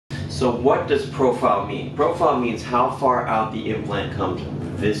So what does profile mean? Profile means how far out the implant comes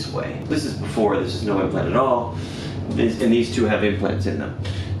this way. This is before, this is no implant at all, and these two have implants in them.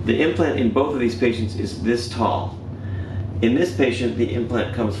 The implant in both of these patients is this tall. In this patient, the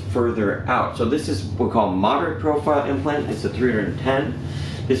implant comes further out. So this is what we call moderate profile implant. It's a 310.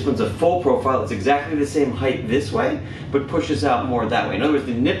 This one's a full profile. It's exactly the same height this way, but pushes out more that way. In other words,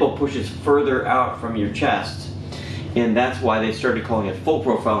 the nipple pushes further out from your chest. And that's why they started calling it full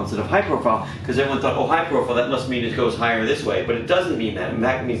profile instead of high profile, because everyone thought, oh, high profile, that must mean it goes higher this way. But it doesn't mean that. In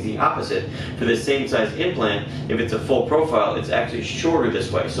fact, it means the opposite. For the same size implant, if it's a full profile, it's actually shorter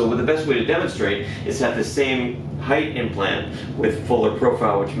this way. So the best way to demonstrate is to have the same height implant with fuller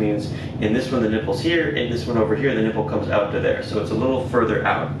profile, which means in this one the nipple's here, in this one over here the nipple comes out to there. So it's a little further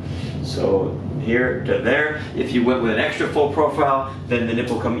out. So here to there. If you went with an extra full profile, then the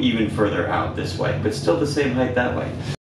nipple come even further out this way, but still the same height that way.